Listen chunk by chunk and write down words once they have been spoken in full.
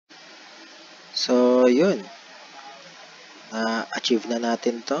So, yun. Achieve na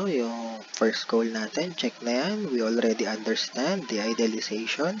natin to, yung first goal natin. Check na yan. We already understand the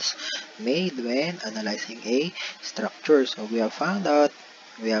idealizations made when analyzing a structure. So, we have found out,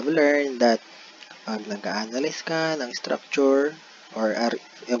 we have learned that pag nag-analyze ka ng structure or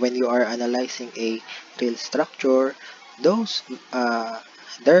when you are analyzing a real structure,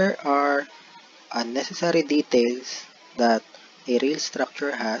 there are unnecessary details that a real structure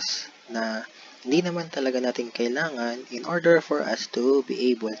has na hindi naman talaga natin kailangan in order for us to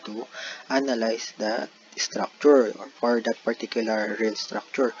be able to analyze that structure or for that particular real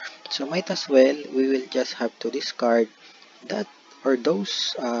structure. So might as well, we will just have to discard that or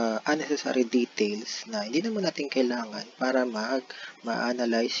those unnecessary details na hindi naman natin kailangan para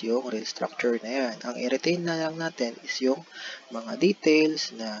ma-analyze yung real structure na yan. Ang i-retain na lang natin is yung mga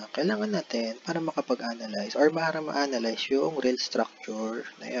details na kailangan natin para makapag-analyze or para ma-analyze yung real structure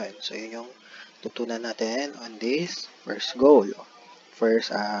na yan. So, yun yung tutunan natin on this first goal.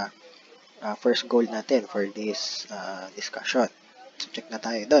 First goal natin for this discussion. So, check na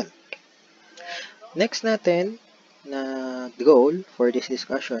tayo doon. Next natin na goal for this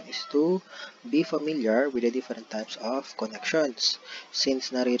discussion is to be familiar with the different types of connections. Since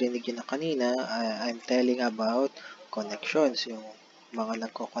naririnig yun na kanina, I'm telling about connections, yung mga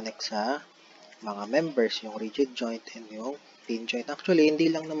nagko-connect sa mga members, yung rigid joint and yung pin joint. Actually, hindi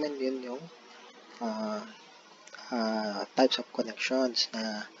lang naman yun yung types of connections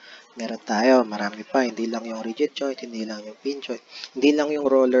na meron tayo. Marami pa. Hindi lang yung rigid joint, hindi lang yung pin joint, hindi lang yung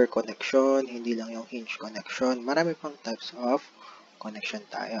roller connection, hindi lang yung hinge connection. Marami pang types of connection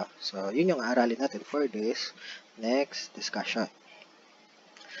tayo. So, yun yung aralin natin for this next discussion.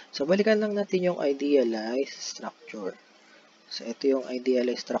 So, balikan lang natin yung idealized structure. So, ito yung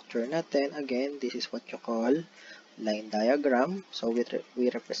idealized structure natin. Again, this is what you call line diagram. So, we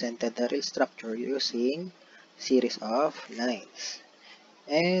represented the real structure using series of lines.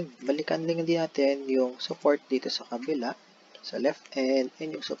 And balikan din natin yung support dito sa kabila, sa left end,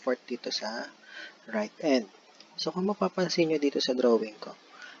 and yung support dito sa right end. So kung mapapansin nyo dito sa drawing ko,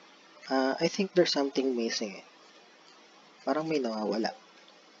 I think there's something missing. Parang may nawawala.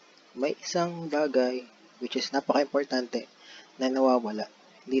 May isang bagay which is napaka-importante na nawawala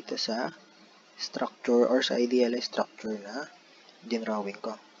dito sa structure or sa idealized structure na dinrawing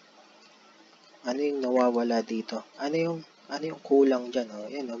ko. Ano yung nawawala dito? Ano yung kulang dyan? Oh?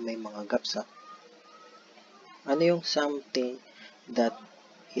 Yan, oh, may mga gaps. Oh. Ano yung something that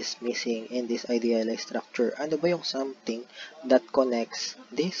is missing in this idealized structure? Ano ba yung something that connects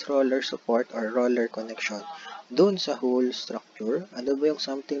this roller support or roller connection dun sa whole structure? Ano ba yung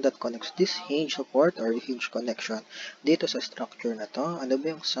something that connects this hinge support or hinge connection dito sa structure na to? Ano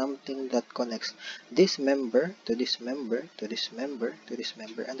ba yung something that connects this member to this member to this member to this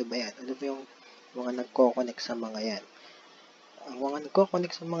member? Ano ba yan? Ano ba yung mga nagko-connect sa mga yan? Ang mga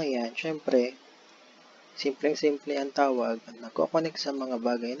nagko-connect sa mga yan, syempre, simpleng-simple ang tawag, ang nagko-connect sa mga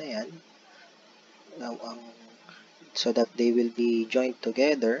bagay na yan, so that they will be joined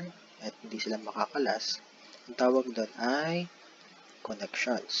together at hindi sila makakalas, ang tawag doon ay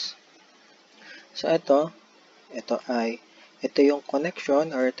connections. So, ito yung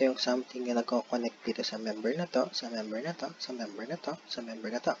connection or ito yung something na nagko-connect dito sa member na to, sa member na to, sa member na to, sa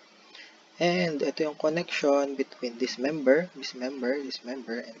member na to. And ito yung connection between this member, this member, this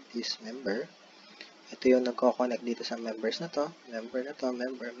member, and this member. Ito yung nagko-connect dito sa members na to, member na to,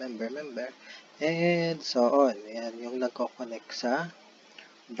 member, member, member, and so on. Yan yung nagko-connect sa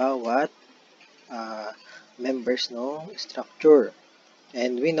bawat members ng structure.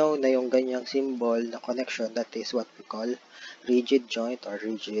 And we know na yung ganyang symbol na connection, that is what we call rigid joint or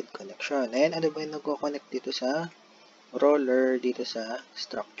rigid connection. And ano ba yung nagko-connect dito sa roller, dito sa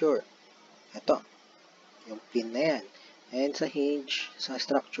structure? Ito, yung pin na yan. And sa hinge, sa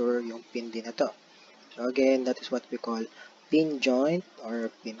structure, yung pin din na to. So again, that is what we call pin joint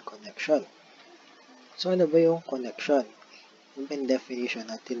or pin connection. So ano ba yung connection? Yung definition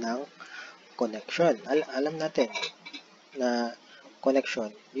natin ng connection. Alam natin na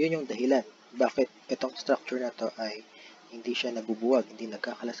connection, yun yung dahilan. Bakit itong structure na to ay hindi siya nabubuwag, hindi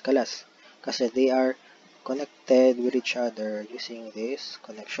nagkakalas-kalas. Kasi they are connected with each other using these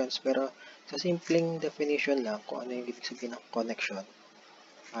connections. Pero sa simpleng definition lang kung ano yung ibig sabihin ng connection.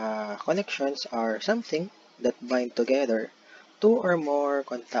 Connections are something that bind together two or more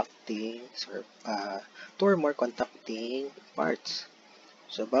contacting parts.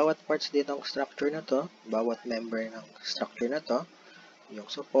 So, bawat parts dito ng structure na to, bawat member ng structure na to,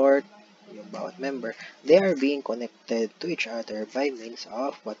 yung support, yung bawat member, they are being connected to each other by means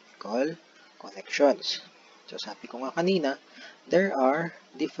of what we call connections. So sabi ko nga kanina, there are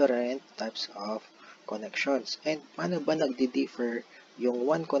different types of connections. And paano ba nagdi-differ yung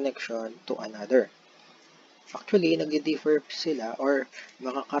one connection to another? Actually, nagdi-differ sila or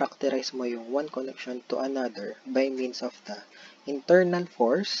makakarakterize mo yung one connection to another by means of the internal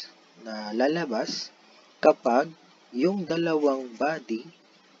force na lalabas kapag yung dalawang body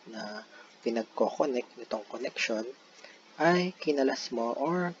na pinagko-connect nitong connection ay kinalas mo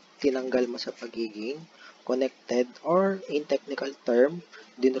or tinanggal mo sa pagiging connected, or in technical term,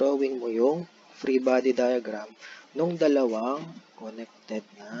 dinrawing mo yung free body diagram nung dalawang connected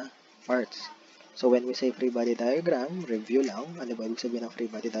na parts. So when we say free body diagram, review lang, ano ba ibig sabihin ng free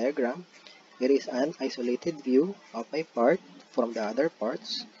body diagram? It is an isolated view of a part from the other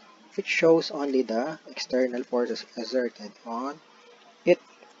parts which shows only the external forces exerted on it.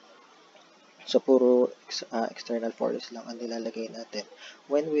 So, puro external forces lang ang nilalagay natin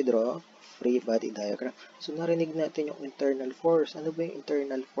when we draw free body diagram. So, narinig natin yung internal force. Ano ba yung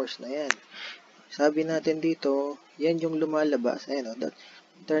internal force na yan? Sabi natin dito, yan yung lumalabas. Ayan, that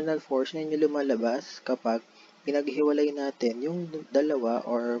internal force, yan yung lumalabas kapag pinaghiwalay natin yung dalawa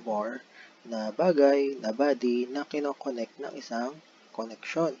or more na bagay, na body, na kinoconnect ng isang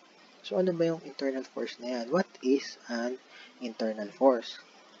connection. So, ano ba yung internal force na yan? What is an internal force?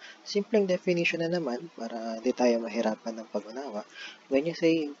 Simpleng definition na naman para hindi tayo mahirapan ng pag-unawa. When you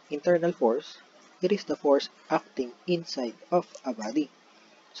say internal force, it is the force acting inside of a body.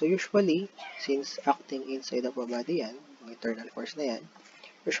 So usually, since acting inside of a body yan, yung internal force na yan,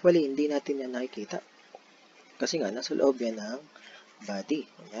 usually hindi natin yan nakikita. Kasi nga, nasa loob yan ng body.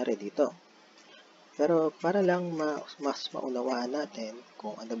 Kunyari dito. Pero para lang mas maunawaan natin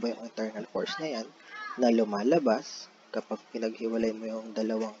kung ano ba yung internal force na yan, na lumalabas kapag pinaghiwalay mo yung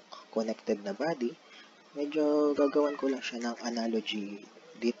dalawang connected na body, medyo gagawan ko lang siya ng analogy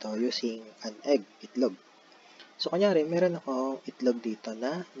dito using an egg, itlog. So, kunyari, meron akong itlog dito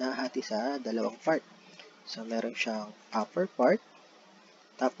na nahati sa dalawang part. So, meron siyang upper part,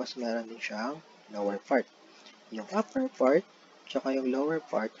 tapos meron din siyang lower part. Yung upper part, tsaka yung lower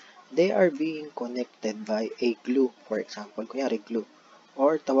part, they are being connected by a glue. For example, kunyari glue.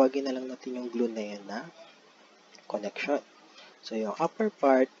 Or tawagin na lang natin yung glue na yan na connection. So, yung upper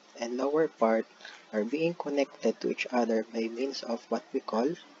part and lower part are being connected to each other by means of what we call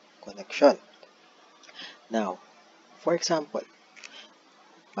connection. Now, for example,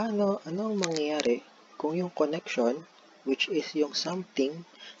 ano ang mangyayari kung yung connection, which is yung something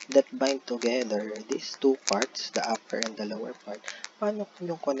that bind together these two parts, the upper and the lower part, paano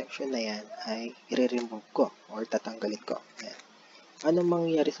kung yung connection na yan ay i-remove ko or tatanggalin ko? Ayan. Ano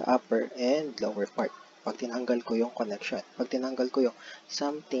mangyayari sa upper and lower part pag tinanggal ko yung connection? Pag tinanggal ko yung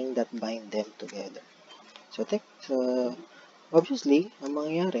something that bind them together. So obviously, ang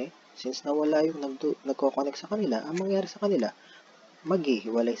mangyayari, since nawala yung nagko-connect sa kanila, ang mangyayari sa kanila,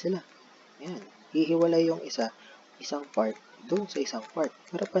 maghihiwalay sila. Ayan. Hihiwalay yung isang part doon sa isang part.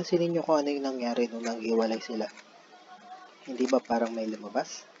 Pero pansinin nyo kung ano yung nangyari nung nanghiwalay sila. Hindi ba parang may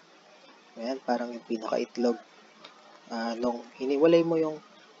lumabas? Ayan, parang yung pinaka-itlog. Nung hiniwalay mo yung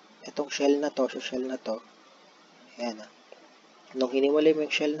itong shell na to, sa shell na to, ayan. Nung hiniwalay mo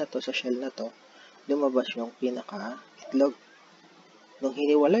yung shell na to sa shell na to, lumabas yung pinaka-itlog. Nung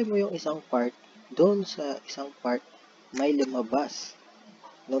hiniwalay mo yung isang part, doon sa isang part, may lumabas.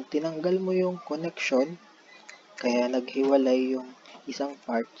 Nung tinanggal mo yung connection, kaya naghiwalay yung isang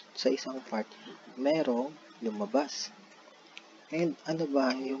part sa isang part, merong lumabas. And ano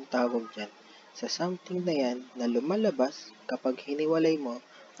ba yung tawag dyan? Sa something na yan na lumalabas kapag hiniwalay mo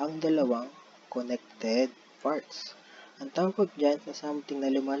ang dalawang connected parts. Ang tawag dyan sa something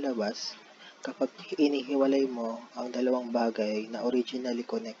na lumalabas kapag inihiwalay mo ang dalawang bagay na originally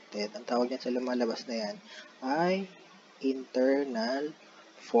connected, ang tawag niyan sa lumalabas na yan ay internal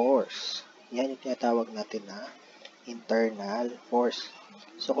force. Yan yung tinatawag natin na internal force.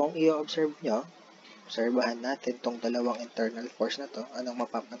 So, kung i-observe nyo, obserbahan natin itong dalawang internal force na to, anong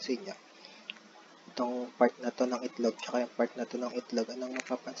mapapansin nyo? Itong part na to ng itlog, tsaka yung part na to ng itlog, anong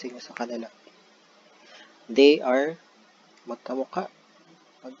mapapansin nyo sa kanila? They are magkamukha.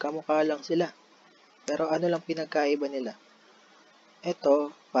 Magkamukha lang sila. Pero ano lang pinagkaiba nila?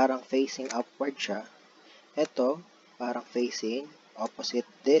 Ito, parang facing upward siya. Ito, parang facing opposite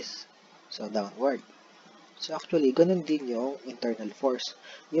this. So, downward. So, actually, ganun din yung internal force.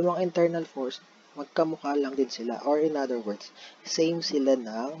 Yung mga internal force, magkamukha lang din sila. Or in other words, same sila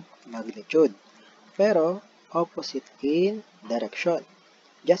ng magnitude. Pero, opposite in direction.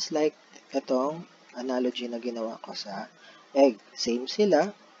 Just like itong analogy na ginawa ko sa egg. Same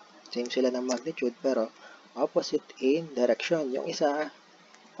sila ng magnitude, pero opposite in direction. Yung isa,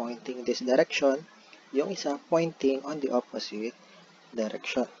 pointing this direction, yung isa pointing on the opposite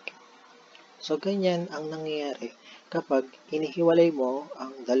direction. So, ganyan ang nangyayari kapag inihiwalay mo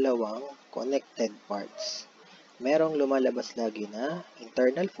ang dalawang connected parts. Merong lumalabas lagi na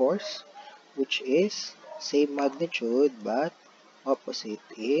internal force, which is same magnitude but opposite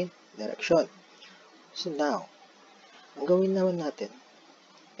in direction. So, now, ang gawin naman natin,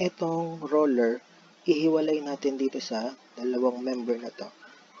 etong roller, ihiwalay natin dito sa dalawang member na to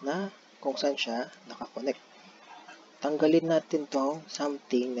na kung saan siya nakakonect. Tanggalin natin tong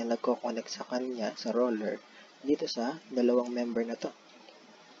something na nagko-connect sa kanya, sa roller, dito sa dalawang member na to.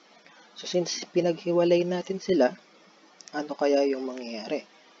 So, since pinaghiwalay natin sila, ano kaya yung mangyayari?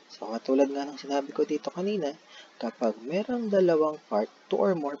 So, katulad nga ng sinabi ko dito kanina, kapag merong dalawang part, 2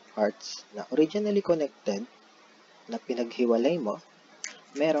 or more parts na originally connected, na pinaghiwalay mo,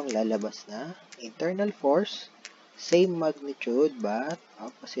 merong lalabas na internal force, same magnitude but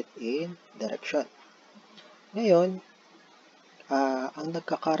opposite in direction. Ngayon, ang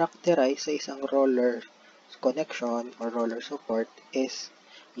nagkakarakterize sa isang roller connection or roller support is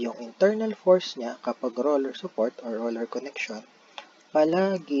yung internal force niya kapag roller support or roller connection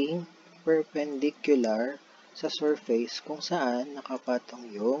palaging perpendicular sa surface kung saan nakapatong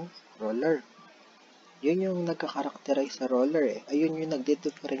yung roller. Yun yung nagkakarakterize sa roller eh. Ayun yung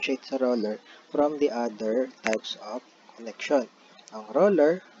nagdi-differentiate sa roller from the other types of connection. Ang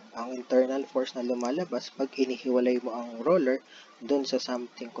roller, ang internal force na lumalabas pag inihiwalay mo ang roller dun sa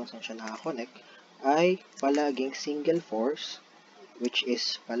something kung saan siya nakakonect ay palaging single force, which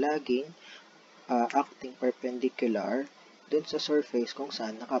is palaging acting perpendicular dun sa surface kung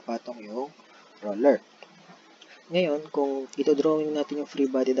saan nakapatong yung roller. Ngayon, kung ito-drawing natin yung free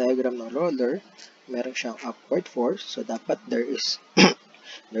body diagram ng roller, meron siyang upward force. So, dapat there is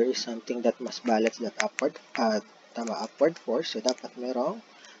something that must balance that upward force. So, dapat merong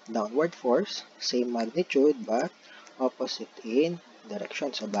downward force, same magnitude, but opposite in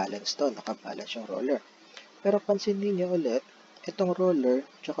direction. So, balance to. Nakabalance yung roller. Pero pansin niyo ulit, itong roller,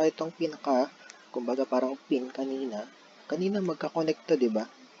 tsaka itong kumbaga parang pin kanina magka-connect to, di ba?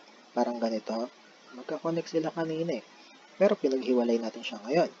 Parang ganito. Magka-connect sila kanina eh. Pero pinaghiwalay natin siya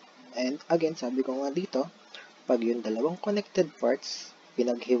ngayon. And again, sabi ko nga dito, pag yung dalawang connected parts,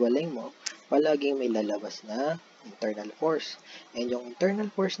 pinaghiwalay mo, palaging may lalabas na internal force. And yung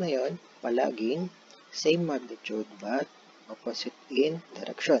internal force na yon, palaging same magnitude but opposite in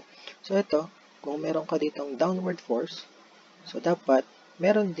direction. So ito, kung meron ka ditong downward force, so dapat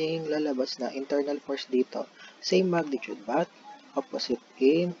meron ding lalabas na internal force dito, same magnitude but opposite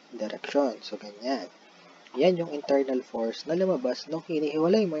in direction. So, ganyan. Yan yung internal force na lumabas nung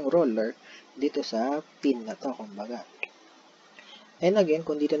hinihiwalay mo yung roller dito sa pin na to, kumbaga. And again,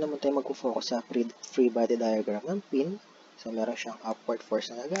 kung dito naman tayo mag-focus sa free body diagram ng pin, so meron siyang upward force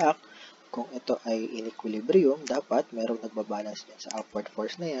na nag-act. Kung ito ay in equilibrium, dapat merong nagbabalance din sa upward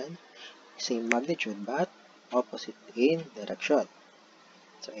force na yan, same magnitude but opposite in direction.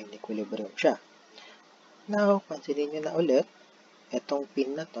 So, in equilibrium siya. Now, pansinin nyo na ulit, etong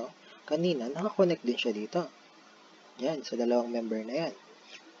pin na to, kanina, nakakonect din siya dito. Yan, sa dalawang member na yan.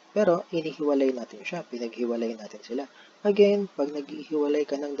 Pero, inihiwalay natin siya. Pinaghiwalay natin sila. Again, pag naghihiwalay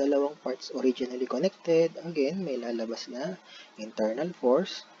ka ng dalawang parts originally connected, again, may lalabas na internal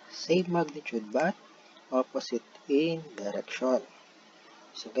force, same magnitude but opposite in direction.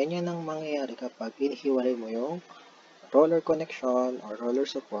 So, ganyan ang mangyayari kapag inihiwalay mo yung roller connection or roller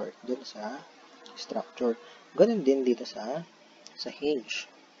support dun sa structure. Ganun din dito sa hinge.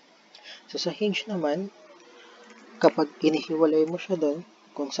 So, sa hinge naman, kapag inihiwalay mo siya doon,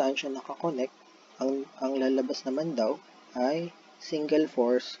 kung saan siya nakakonect, ang lalabas naman daw ay single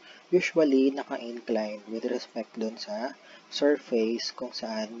force, usually naka-incline with respect doon sa surface kung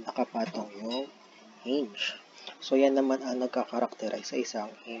saan nakapatong yung hinge. So, yan naman ang nagkakarakterize sa isang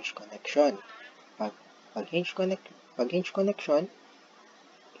hinge connection. Pag hinge connection,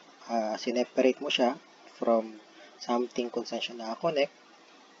 sineparate mo siya from something kung saan siya nakakonect,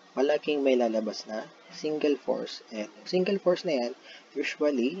 palaging may lalabas na single force. And yung single force na yan,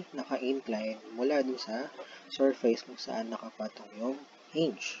 usually, naka-incline mula dun sa surface kung saan nakapatong yung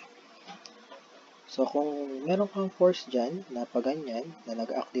hinge. So, kung meron kang force dyan na paganyan, na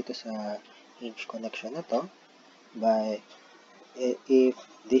nag-act dito sa hinge connection na to, if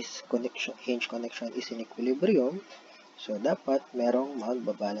this hinge connection is in equilibrium, so dapat merong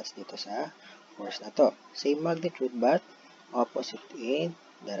magbabalance dito sa force na to. Same magnitude but opposite in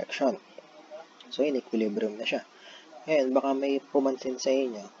direction. So, in equilibrium na siya. Ngayon, baka may pumansin sa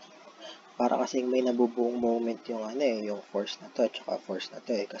inyo, para kasing may nabubuong moment yung yung force na to, tsaka force na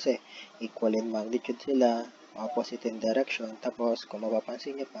to kasi equal in magnitude sila, opposite in direction, tapos kung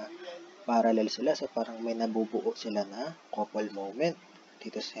mapapansin nyo pa, parallel sila. So, parang may nabubuo sila na couple moment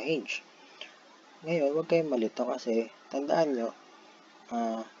dito sa hinge. Ngayon, huwag kayong malito kasi tandaan nyo,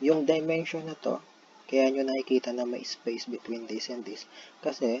 yung dimension na to, kaya nyo nakikita na may space between this and this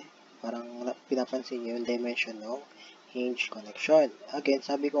kasi parang pinapansin nyo yung dimension ng hinge connection. Again,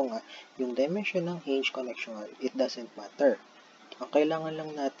 sabi ko nga, yung dimension ng hinge connection, it doesn't matter. Ang kailangan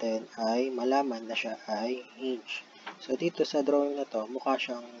lang natin ay malaman na siya ay hinge. So, dito sa drawing na to, mukha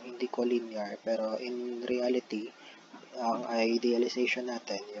siyang hindi collinear, pero in reality, ang idealization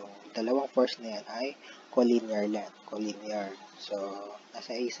natin, yung dalawang force na yan ay collinear lang. Collinear. So,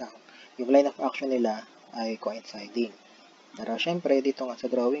 nasa isang, yung line of action nila ay coinciding. Pero, syempre, dito nga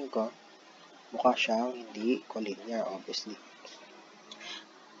sa drawing ko, mukha siyang hindi collinear, obviously.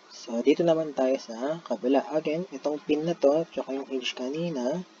 So, dito naman tayo sa kabila. Again, itong pin na to, tsaka yung hinge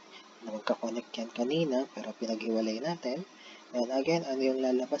kanina, na magka-connect yan kanina, pero pinag-iwalay natin. And again, ano yung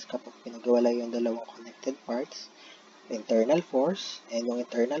lalabas kapag pinag-iwalay yung dalawang connected parts? Internal force, and yung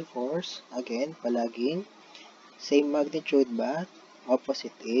internal force, again, palaging same magnitude but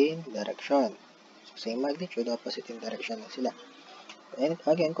opposite in direction. So, same magnitude, opposite in direction lang sila. And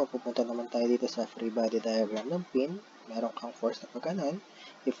again, kung pupunta naman tayo dito sa free body diagram ng pin, meron kang force na pagganon.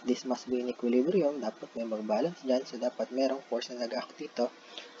 If this must be in equilibrium, dapat may mag-balance dyan. So, dapat merong force na nag-act dito.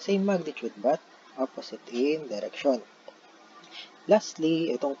 Same magnitude but opposite in direction.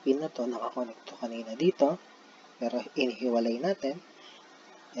 Lastly, itong pin na to, nakakonect to kanina dito. Pero inihiwalay natin.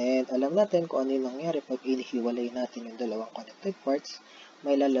 And alam natin kung ano yung nangyari pag inihiwalay natin yung dalawang connected parts.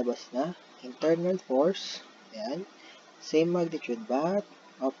 May lalabas na internal force. Yan. Same magnitude but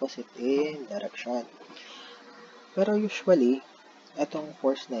opposite in direction. Pero usually, itong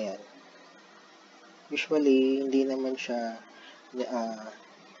force na yan, usually hindi naman siya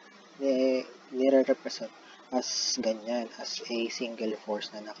nire-represent as ganyan, as a single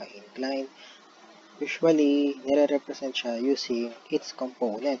force na naka-incline. Usually, nire-represent siya using its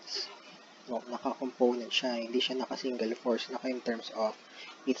components. No, naka-component siya, hindi siya naka-single force, naka-in terms of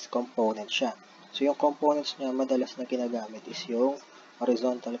its component siya. So, yung components niya, madalas na ginagamit is yung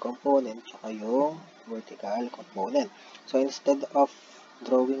horizontal component, tsaka yung vertical component. So, instead of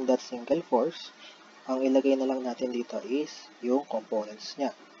drawing that single force, ang ilagay na lang natin dito is yung components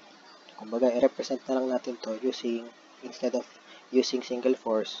niya. Kumbaga, i-represent na lang natin to using, instead of using single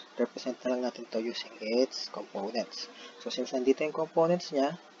force, represent na lang natin to using its components. So, since nandito yung components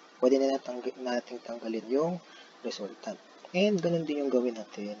niya, pwede na natin tanggalin yung resultant. And, ganun din yung gawin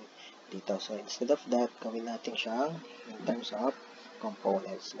natin dito. So, instead of that, gawin natin siyang in terms of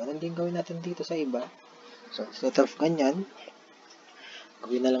components. Ganun din gawin natin dito sa iba. So, instead of ganyan,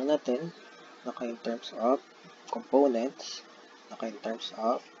 gawin na lang natin naka in terms of components, naka in terms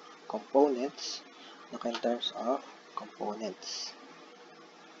of components, naka in terms of components.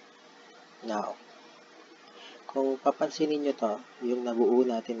 Now, kung papansinin nyo to, yung nabuo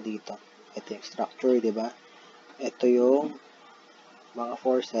natin dito, ito yung structure, di ba? Ito yung mga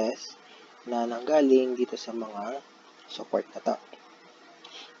forces na nanggaling dito sa mga support na to.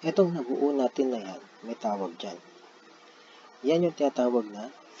 Itong nabuo natin na yan, may tawag dyan. Yan yung tinatawag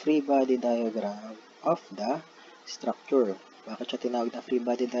na free body diagram of the structure. Bakit siya tinawag na free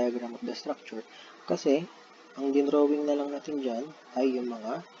body diagram of the structure? Kasi, ang dinrawing na lang natin dyan ay yung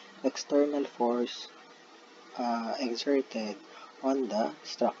mga external force exerted on the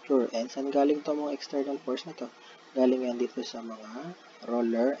structure. And saan galing to mga external force na to? Galing yan dito sa mga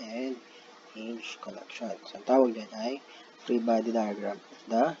roller and hinge connection. So, ang tawag dyan ay free body diagram of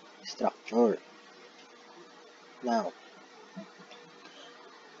the structure. Now,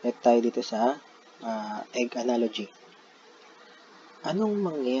 let tayo dito sa egg analogy. Anong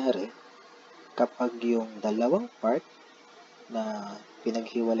mangyayari kapag yung dalawang part na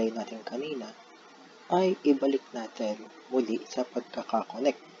pinaghiwalay natin kanina ay ibalik natin muli sa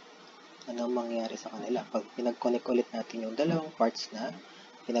pagkakakonect? Anong mangyayari sa kanila? Pag pinag-connect ulit natin yung dalawang parts na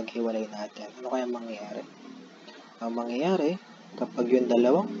pinaghiwalay natin, ano kaya mangyayari? Ang mangyayari, kapag yung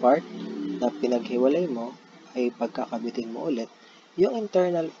dalawang part na pinaghiwalay mo ay pagkakabitin mo ulit, yung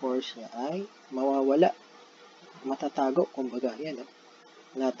internal force niya ay mawawala. Matatago, kumbaga, yan,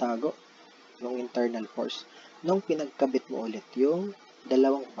 natago yung internal force nung pinagkabit mo ulit yung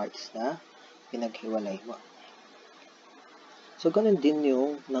dalawang parts na pinaghiwalay mo. So, ganun din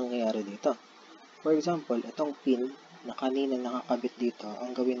yung nangyayari dito. For example, itong pin na kanina nakakabit dito,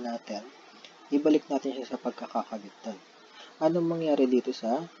 ang gawin natin, ibalik natin siya sa pagkakakabit doon. Anong mangyayari dito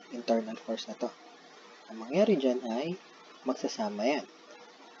sa internal force na to? Ang mangyayari dyan ay magsasama yan.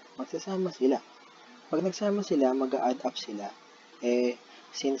 Magsasama sila. Pag nagsama sila, mag-a-add up sila.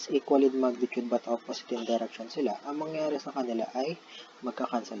 Since equal in magnitude but opposite in direction sila, ang mangyayari sa kanila ay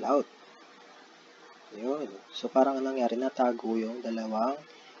magka-cancel out. Yun. So, parang anong nangyari, natago yung dalawang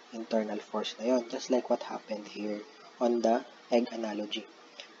internal force na yun. Just like what happened here on the egg analogy.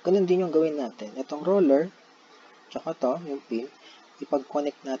 Ganun din yung gawin natin. Itong roller, tsaka to, yung pin,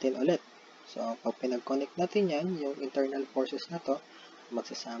 ipag-connect natin ulit. So, pag pinag-connect natin yan, yung internal forces na to,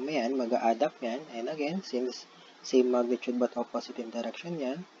 magsasama yan, mag-a-add up yan, and again, since same magnitude but opposite in direction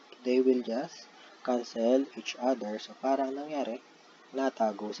yan, they will just cancel each other. So, parang nangyari,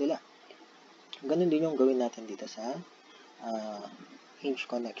 natago sila. Ganun din yung gawin natin dito sa hinge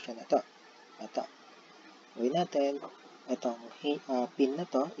connection na to. Ito. Gawin natin, itong pin na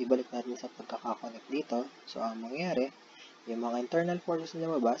to, ibalik natin sa pagkakakonect dito. So, ang mangyari, yung mga internal forces na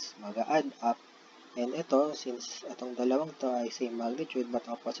lumabas, mag-a-add up. And ito, since itong dalawang to ay same magnitude but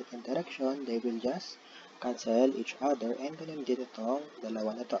opposite in direction, they will just cancel each other. And ganun din itong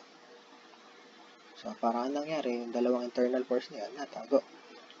dalawa na to. So, parang ang nangyari, yung dalawang internal force na yan, natago.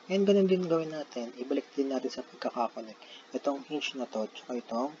 And ganun din gawin natin, ibalik din natin sa pagkakakonect. Itong hinge na to, tsaka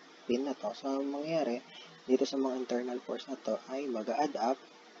itong pin na to. So, ang mangyari, dito sa mga internal force na to ay mag-a-add up.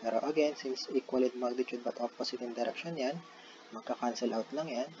 Pero again, since equal in magnitude but opposite in direction yan, magka-cancel out lang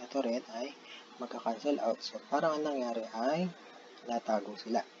yan. Ito rin ay magka-cancel out. So, parang ang nangyari ay natago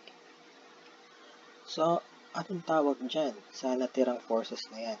sila. So, anong tawag dyan sa natirang forces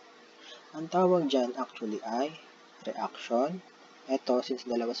na yan? Ang tawag dyan actually ay reaction. Ito, since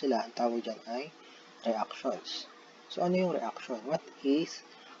dalawa sila, ang tawag dyan ay reactions. So, ano yung reaction? What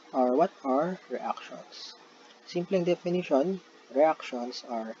are reactions? Simpleng definition, reactions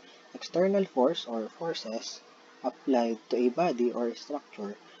are external force or forces applied to a body or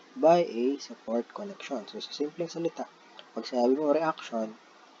structure by a support connection. So, sa simpleng salita, pag sinabi mo reaction,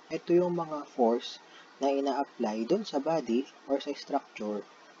 ito yung mga force na ina-apply dun sa body or sa structure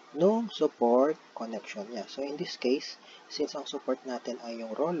nung support connection niya. So, in this case, since ang support natin ay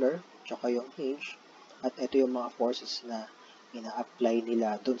yung roller, tsaka yung hinge, at ito yung mga forces na ina-apply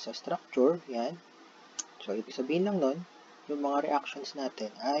nila dun sa structure, yan. So, ibig sabihin lang nun, yung mga reactions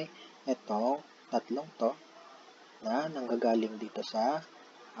natin ay itong tatlong to na nanggagaling dito sa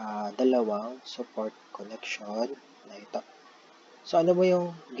dalawang support connection na ito. So, ano ba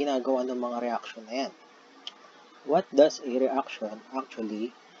yung ginagawa ng mga reaction na yan? What does a reaction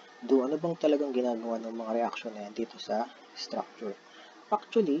actually do? Ano bang talagang ginagawa ng mga reaction na yan dito sa structure?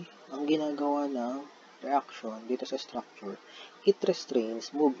 Actually, ang ginagawa ng reaction dito sa structure, it restrains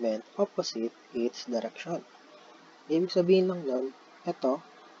movement opposite its direction. Ibig sabihin lang nun, itong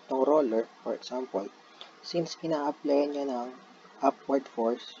roller, for example, since ina-apply niya ng upward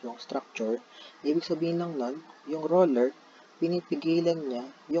force yung structure, ibig sabihin lang nun, yung roller, pinipigilan niya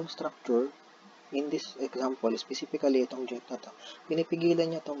yung structure. In this example, specifically itong joint na to, pinipigilan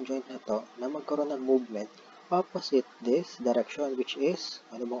niya itong joint na to na magkaroon ng movement opposite this direction, which is,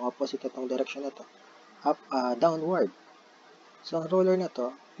 ano bang opposite itong direction na to? Downward. So, ang roller na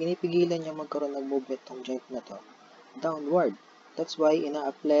to, pinipigilan niya magkaroon ng movement itong joint na to downward. That's why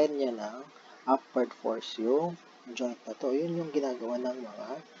ina-apply niya ng upward force yung joint na to. Yun yung ginagawa ng mga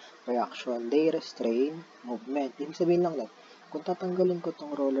reaction. They restrain movement. Ibig sabihin lang kung tatanggalin ko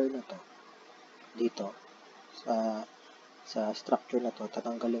itong roller na to, dito sa structure na to,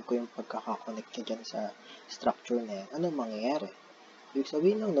 tatanggalin ko yung pagkakakonect niya dyan sa structure na yan. Ano mangyayari? Ibig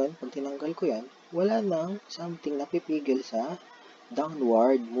sabihin lang nun, pag tinanggal ko yan, wala nang something na pipigil sa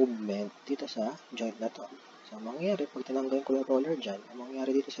downward movement dito sa joint na to. So, ang mangyayari, pag tinanggal ko yung roller dyan, ang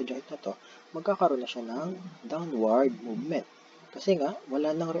mangyayari dito sa joint na to, magkakaroon na siya ng downward movement. Kasi nga,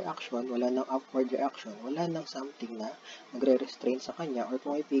 wala nang reaction, wala nang upward reaction, wala nang something na nagre-restrain sa kanya or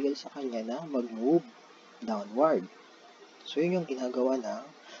pumipigil sa kanya na mag-move downward. So, yun yung ginagawa ng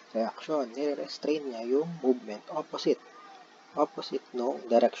reaction. Nire-restrain niya yung movement opposite no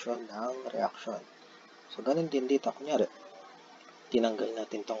direction ng reaction. So, ganun din dito. Kunyari, tinanggal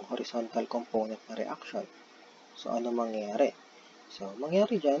natin tong horizontal component na reaction. So, ano mangyayari? So,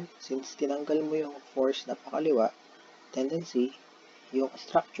 mangyayari dyan, since tinanggal mo yung force na pakaliwa, tendency, yung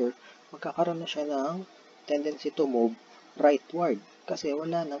structure, magkakaroon na siya ng tendency to move rightward. Kasi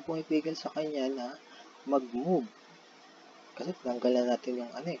wala nang pumipigil sa kanya na mag-move. Kasi tinanggal na natin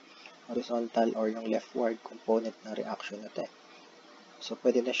yung horizontal or yung leftward component ng reaction natin. So,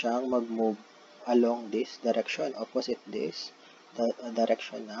 pwede na siyang mag-move along this direction, opposite this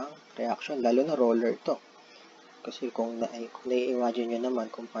direction ng reaction, lalo na roller to. Kasi kung nai-imagine nyo naman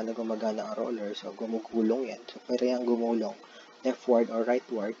kung paano gumagana ang roller, so gumugulong yan. So, pwede yung gumulong leftward or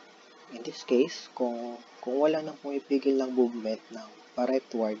rightward. In this case, kung wala nang pumipigil ng movement ng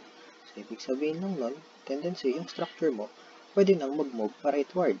pa-rightward, so ibig sabihin nung nun, tendency, yung structure mo, pwede nang mag-move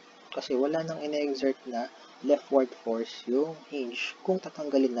pa-rightward. Kasi wala nang ina-exert na leftward force yung hinge kung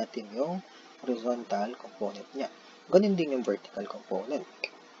tatanggalin natin yung horizontal component niya. Ganun din yung vertical component.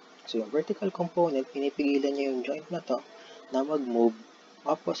 So, yung vertical component, pinipigilan niya yung joint na to na mag-move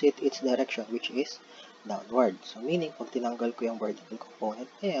opposite its direction, which is downward. So, meaning, pag tinanggal ko yung vertical component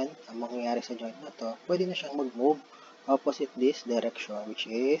na yan, ang mangyayari sa joint na to, pwede na siyang mag-move opposite this direction, which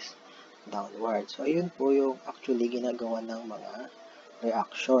is downward. So, ayun po yung actually ginagawa ng mga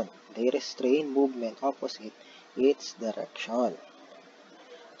reaction. They restrain movement opposite its direction.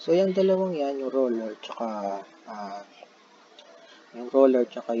 So, yung dalawang yan, yung roller, tsaka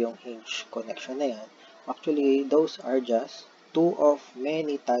yung hinge connection na yan, actually, those are just two of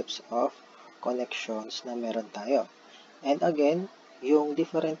many types of connections na meron tayo. And again, yung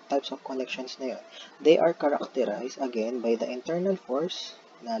different types of connections na yun, they are characterized again by the internal force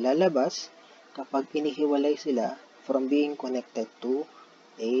na lalabas kapag inihiwalay sila from being connected to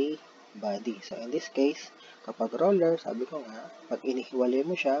a body. So, in this case, kapag roller, sabi ko nga, pag inihiwalay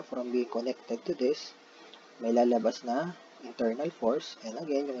mo siya from being connected to this, may lalabas na internal force. And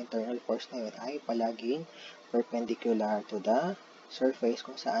again, yung internal force na yun ay palaging perpendicular to the surface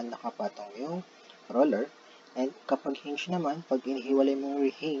kung saan nakapatong yung roller. And kapag hinge naman, pag inihiwalay mo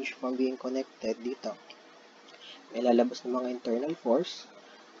yung hinge from being connected dito, may lalabas na mga internal force.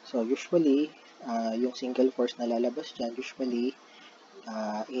 So, usually, yung single force na lalabas dyan, usually,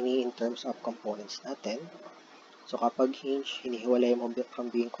 in terms of components natin. So, kapag hinge, hinihiwalay mo from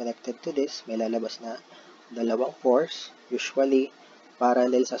being connected to this, may lalabas na dalawang force, usually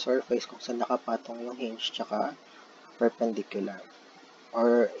parallel sa surface kung saan nakapatong yung hinge, tsaka perpendicular.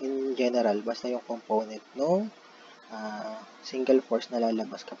 Or in general, basta yung component no single force na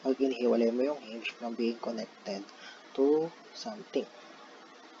lalabas kapag inihiwalay mo yung hinge from being connected to something.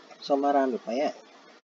 So, marami pa yan.